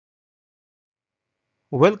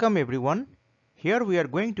Welcome everyone. Here we are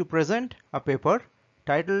going to present a paper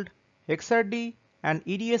titled XRD and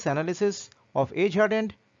EDS Analysis of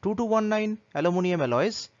Age-Hardened 2219 Aluminum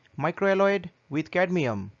Alloys Microalloyed with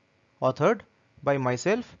Cadmium, authored by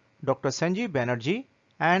myself, Dr. Sanjib Banerjee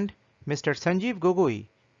and Mr. Sanjeev Gogoi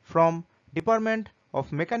from Department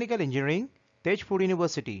of Mechanical Engineering, Tezpur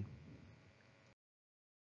University.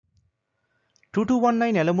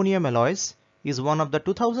 2219 aluminum alloys is one of the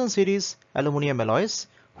 2000 series aluminum alloys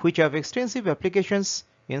which have extensive applications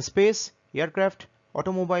in space, aircraft,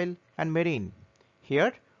 automobile and marine.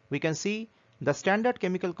 Here we can see the standard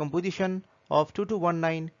chemical composition of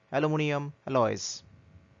 2219 aluminum alloys.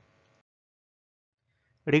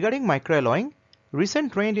 Regarding microalloying,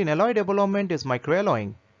 recent trend in alloy development is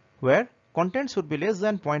microalloying, where contents would be less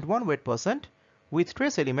than 0.1 weight% with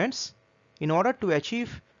trace elements in order to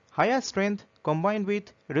achieve higher strength combined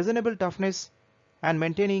with reasonable toughness and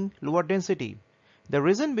maintaining lower density. The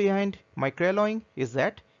reason behind microalloying is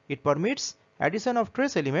that it permits addition of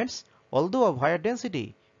trace elements although of higher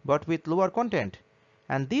density but with lower content,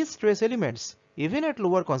 and these trace elements even at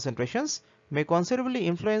lower concentrations may considerably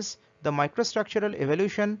influence the microstructural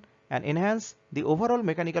evolution and enhance the overall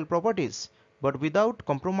mechanical properties but without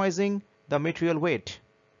compromising the material weight.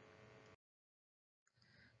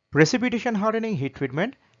 Precipitation hardening heat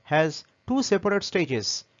treatment has two separate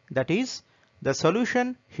stages, that is, the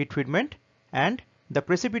solution heat treatment and the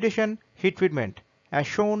precipitation heat treatment as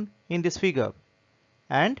shown in this figure.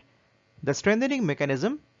 And the strengthening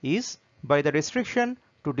mechanism is by the restriction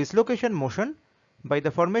to dislocation motion by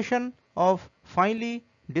the formation of finely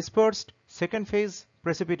dispersed second phase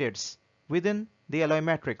precipitates within the alloy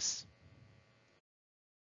matrix.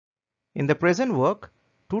 In the present work,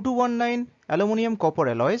 2219 aluminum copper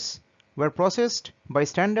alloys were processed by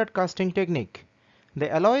standard casting technique.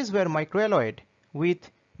 The alloys were microalloyed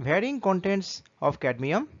with varying contents of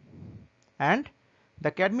cadmium, and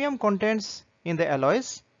the cadmium contents in the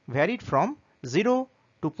alloys varied from 0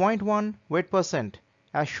 to 0.1 weight%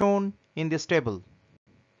 as shown in this table.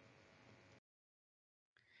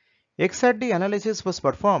 XRD analysis was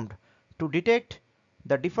performed to detect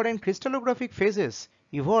the different crystallographic phases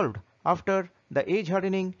evolved after the age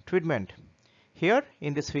hardening treatment. Here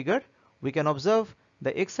in this figure, we can observe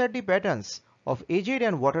the XRD patterns of aged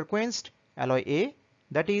and water quenched alloy A,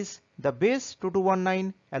 that is the base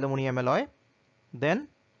 2219 aluminum alloy, then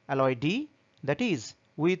alloy D, that is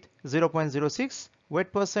with 0.06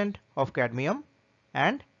 weight% of cadmium,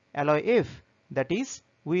 and alloy F, that is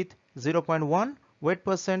with 0.1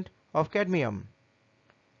 weight% of cadmium.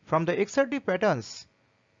 From the XRD patterns,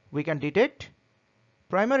 we can detect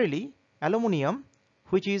primarily aluminum,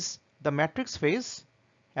 which is the matrix phase,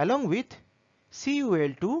 along with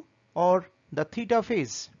CuAl2 or the theta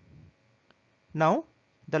phase. Now,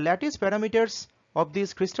 the lattice parameters of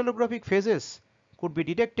these crystallographic phases could be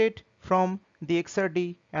detected from the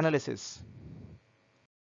XRD analysis.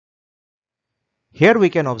 Here we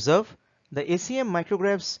can observe the ACM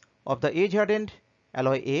micrographs of the age-hardened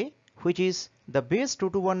alloy A, which is the base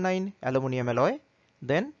 2219 aluminum alloy,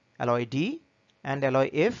 then alloy D and alloy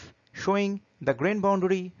F showing the grain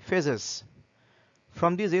boundary phases.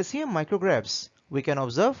 From these ACM micrographs, we can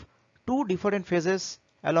observe two different phases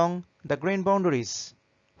along the grain boundaries,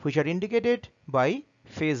 which are indicated by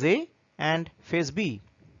phase A and phase B.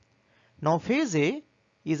 Now phase A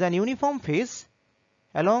is an uniform phase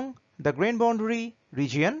along the grain boundary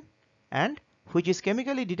region and which is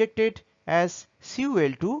chemically detected as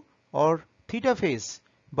CuAl2 or theta phase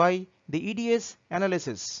by the EDS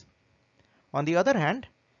analysis. On the other hand,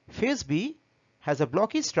 phase B has a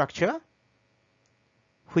blocky structure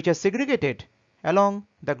which is segregated along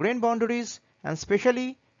the grain boundaries and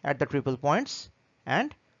specially at the triple points,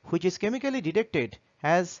 and which is chemically detected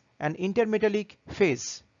as an intermetallic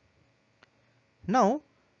phase. Now,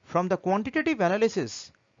 from the quantitative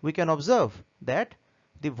analysis, we can observe that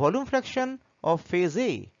the volume fraction of phase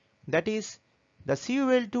A, that is the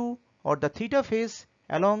CuAl2 or the theta phase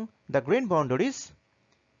along the grain boundaries,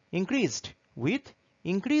 increased with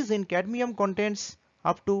increase in cadmium contents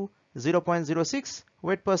up to 0.06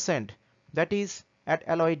 weight%, that is at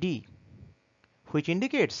alloy D, which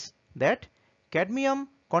indicates that cadmium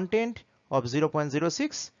content of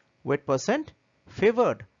 0.06 weight%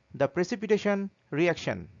 favored the precipitation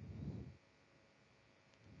reaction.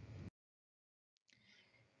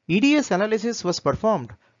 EDS analysis was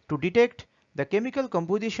performed to detect the chemical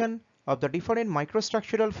composition of the different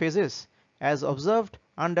microstructural phases as observed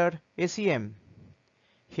under ACM.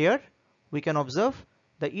 Here we can observe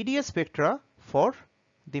the EDS spectra for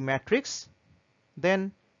the matrix,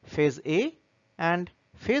 then phase A and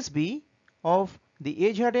phase B of the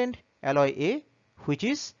age-hardened alloy A, which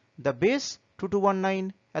is the base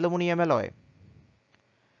 2219 aluminum alloy.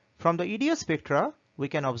 From the EDS spectra, we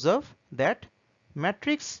can observe that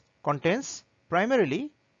matrix contains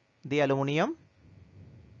primarily the aluminum,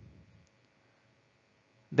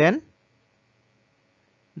 then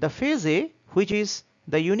the phase A, which is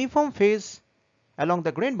the uniform phase along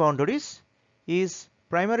the grain boundaries, is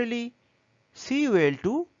primarily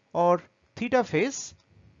CuAl2 or theta phase,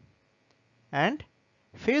 and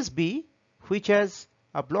phase B, which has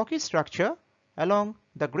a blocky structure along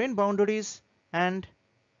the grain boundaries and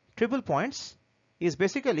triple points, is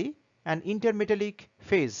basically an intermetallic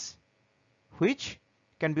phase, which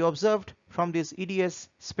can be observed from this EDS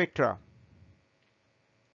spectra.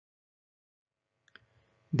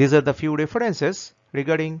 These are the few references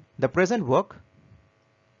regarding the present work.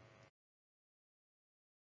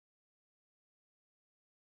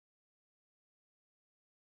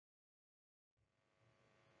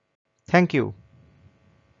 Thank you.